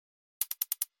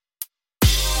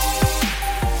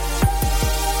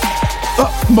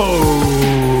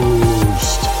utmost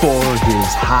for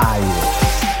his highest.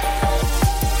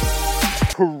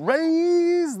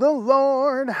 Praise the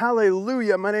Lord.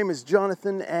 Hallelujah. My name is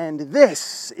Jonathan, and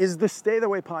this is the Stay the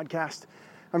Way podcast.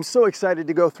 I'm so excited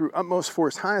to go through Utmost for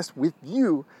his highest with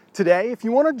you today. If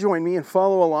you want to join me and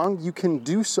follow along, you can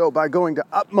do so by going to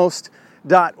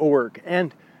utmost.org.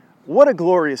 And what a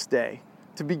glorious day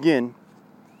to begin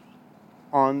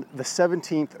on the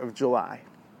 17th of July.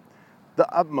 The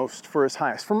utmost for his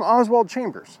highest, from Oswald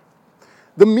Chambers.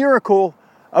 The miracle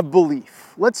of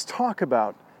belief. Let's talk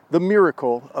about the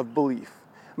miracle of belief.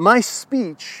 My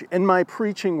speech and my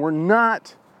preaching were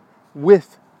not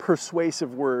with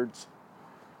persuasive words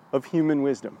of human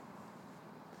wisdom.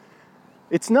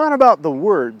 It's not about the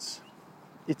words,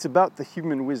 it's about the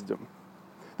human wisdom.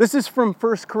 This is from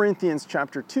 1 Corinthians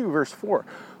chapter 2, verse 4.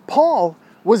 Paul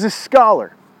was a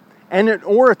scholar and an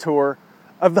orator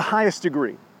of the highest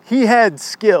degree. He had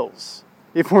skills.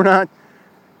 If we're not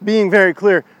being very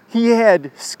clear, he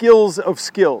had skills of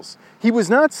skills. He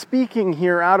was not speaking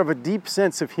here out of a deep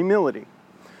sense of humility,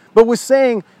 but was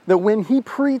saying that when he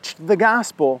preached the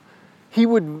gospel, he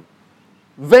would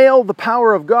veil the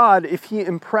power of God if he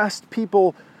impressed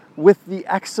people with the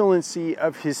excellency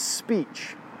of his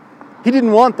speech. He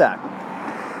didn't want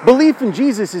that. Belief in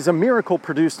Jesus is a miracle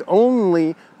produced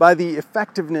only by the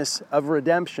effectiveness of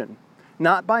redemption,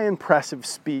 not by impressive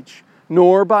speech,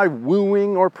 nor by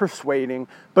wooing or persuading,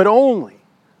 but only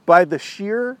by the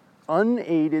sheer,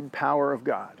 unaided power of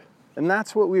God. And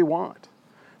that's what we want.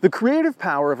 The creative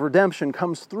power of redemption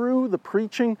comes through the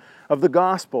preaching of the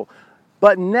gospel,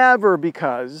 but never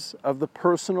because of the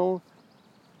personality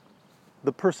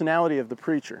of the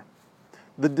preacher.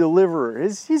 The deliverer,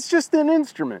 he's just an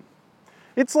instrument.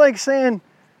 It's like saying,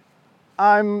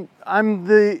 I'm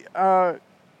the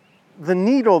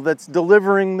needle that's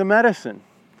delivering the medicine.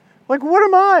 Like, what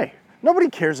am I? Nobody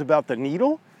cares about the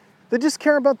needle. They just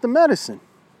care about the medicine.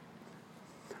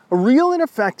 A real and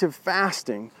effective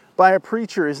fasting by a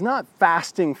preacher is not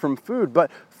fasting from food, but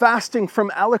fasting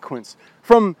from eloquence,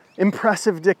 from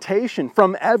impressive dictation,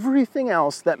 from everything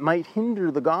else that might hinder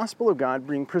the gospel of God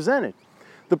being presented.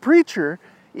 The preacher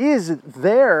is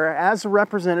there as a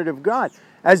representative of God,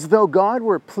 as though God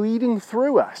were pleading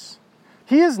through us.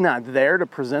 He is not there to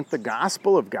present the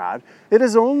gospel of God. It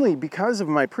is only because of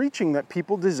my preaching that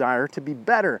people desire to be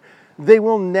better. They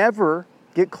will never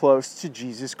get close to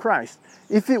Jesus Christ.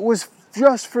 If it was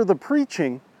just for the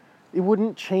preaching, it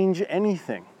wouldn't change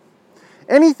anything.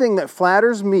 Anything that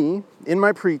flatters me in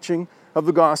my preaching of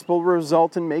the gospel will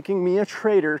result in making me a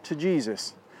traitor to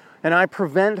Jesus, and I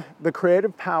prevent the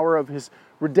creative power of his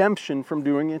redemption from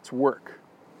doing its work.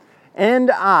 And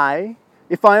I,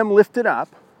 if I am lifted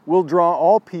up, will draw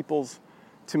all peoples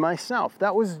to myself.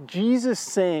 That was Jesus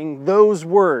saying those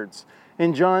words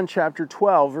in John chapter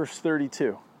 12, verse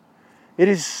 32. It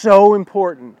is so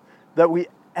important that we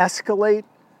escalate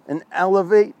and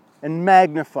elevate and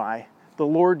magnify the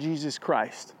Lord Jesus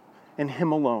Christ and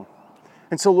Him alone.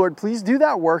 And so, Lord, please do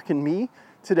that work in me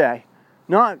today,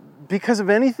 not because of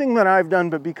anything that I've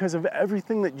done, but because of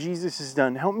everything that Jesus has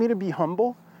done. Help me to be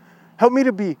humble. Help me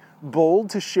to be bold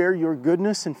to share your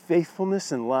goodness and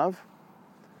faithfulness and love.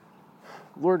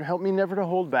 Lord, help me never to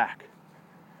hold back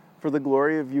for the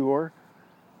glory of your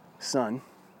Son,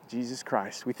 Jesus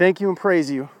Christ. We thank you and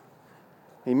praise you.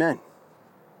 Amen.